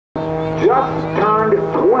just turned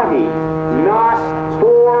 20, not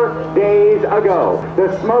 4 days ago.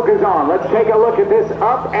 The smoke is on. Let's take a look at this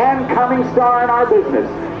up-and-coming star in our business,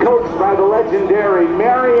 coached by the legendary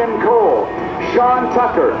Marion Cole, Sean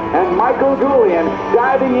Tucker, and Michael Julian,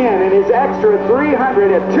 diving in his extra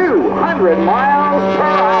 300 at 200 miles per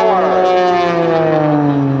hour.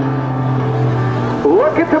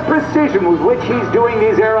 Look at the precision with which he's doing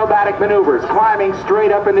these aerobatic maneuvers, climbing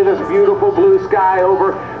straight up into this beautiful blue sky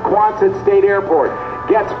over Quonset State Airport.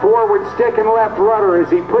 Gets forward stick and left rudder as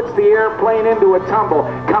he puts the airplane into a tumble,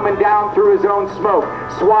 coming down through his own smoke.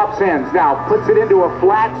 Swaps ends now, puts it into a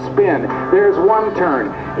flat spin. There's one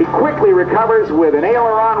turn. He quickly recovers with an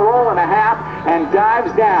aileron roll and a half and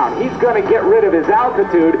dives down. He's going to get rid of his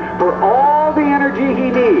altitude for all the energy he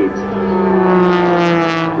needs.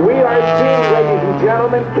 We are seeing, ladies and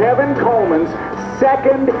gentlemen, Kevin Coleman's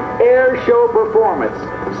second air show performance.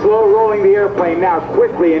 Slow rolling the airplane now,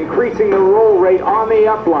 quickly increasing the roll rate on the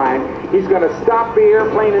upline. He's going to stop the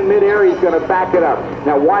airplane in midair. He's going to back it up.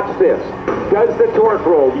 Now watch this. Does the torque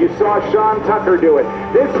roll. You saw Sean Tucker do it.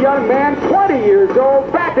 This young man, 20 years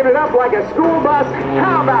old, backing it up like a school bus.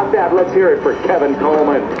 How about that? Let's hear it for Kevin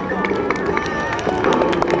Coleman.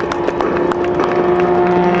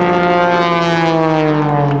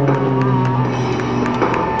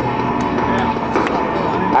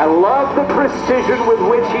 I love the precision with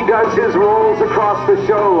which he does his rolls across the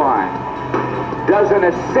show line. Does an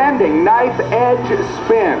ascending knife edge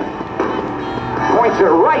spin. Points it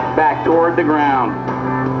right back toward the ground.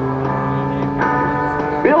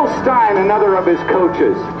 Bill Stein, another of his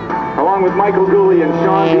coaches, along with Michael Dooley and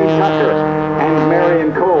Sean D. Tucker and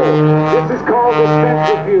Marion Cole. This is called the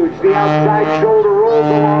centrifuge, the outside shoulder rolls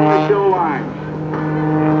along the show line.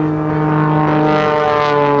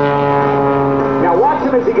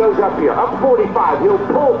 As he goes up here, up 45, he'll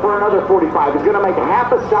pull for another 45. He's going to make a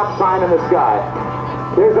half a stop sign in the sky.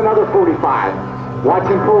 There's another 45. Watch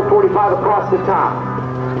him pull 45 across the top.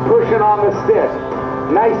 Pushing on the stick.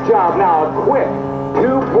 Nice job. Now a quick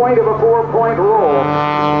 2-point of a 4-point roll.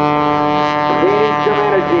 Gaining some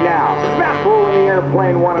energy now. Snap roll in the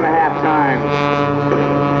airplane 1.5 times.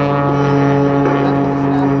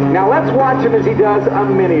 Now let's watch him as he does a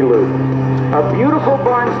mini loop. A beautiful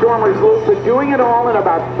barnstormer's loop, but doing it all in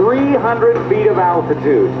about 300 feet of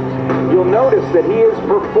altitude. You'll notice that he is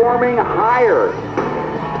performing higher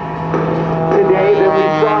today than we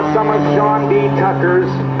saw some of Sean D.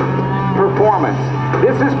 Tucker's performance.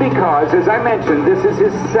 This is because, as I mentioned, this is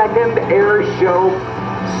his second air show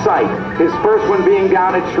site. His first one being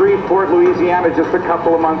down at Shreveport, Louisiana just a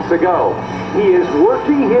couple of months ago. He is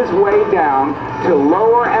working his way down to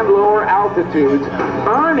lower and lower altitudes,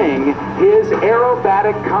 earning his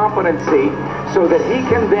aerobatic competency so that he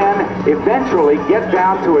can then eventually get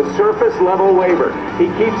down to a surface level waiver. He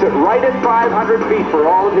keeps it right at 500 feet for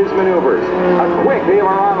all of his maneuvers. A quick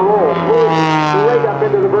aileron roll, pulls straight up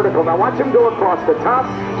into the vertical. Now watch him go across the top,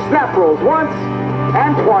 snap rolls once,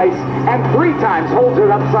 and twice, and 3 times, holds it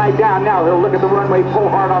upside down. Now he'll look at the runway, pull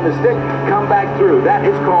hard on the stick, come back through. That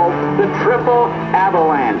is called the triple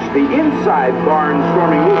avalanche. The inside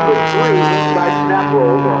barnstorming loop with 3 inside snap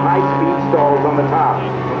rolls or high-speed stalls on the top.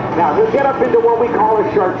 Now he'll get up into what we call a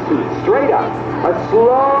shark suit, straight up. A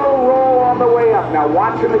slow roll on the way up. Now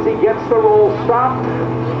watch him as he gets the roll stopped,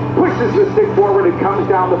 pushes the stick forward, it comes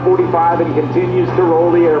down to 45, and continues to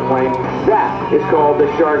roll the airplane. That is called the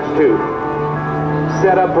shark's tooth.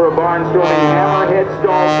 Set up for a barnstorming hammerhead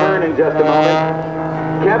stall turn in just a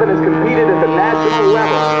moment. Kevin has competed at the national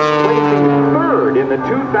level, placing 3rd in the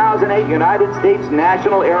 2008 United States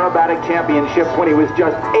National Aerobatic Championship when he was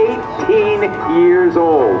just 18 years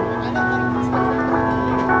old.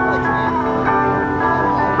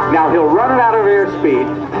 Now he'll run it out of airspeed,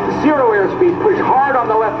 0 airspeed, push hard on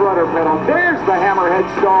the left rudder pedal. There's the hammerhead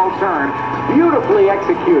stall turn. Beautifully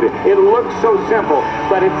executed. It looks so simple,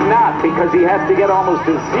 but it's not, because he has to get almost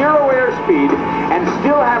to 0 airspeed and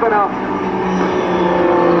still have enough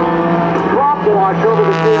drop wash over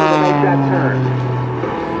the field to make that turn.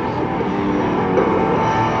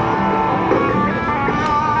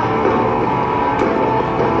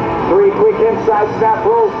 Three quick inside snap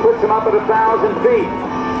rolls puts him up at 1,000 feet.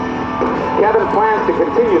 Kevin plans to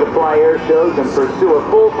continue to fly air shows and pursue a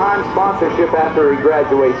full-time sponsorship after he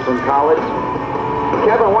graduates from college.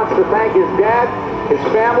 Kevin wants to thank his dad, his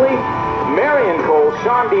family, Marion Cole,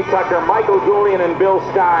 Sean D. Tucker, Michael Julian, and Bill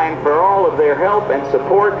Stein for all of their help and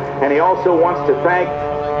support, and he also wants to thank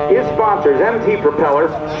his sponsors, MT Propeller,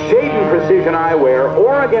 Shaden Precision Eyewear,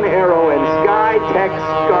 Oregon Aero, and SkyTech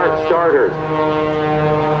Starters.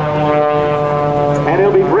 And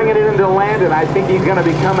he'll be bringing it into to land, and I think he's going to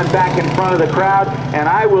be coming back in front of the crowd, and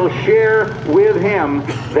I will share with him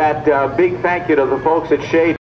that big thank you to the folks at Shea.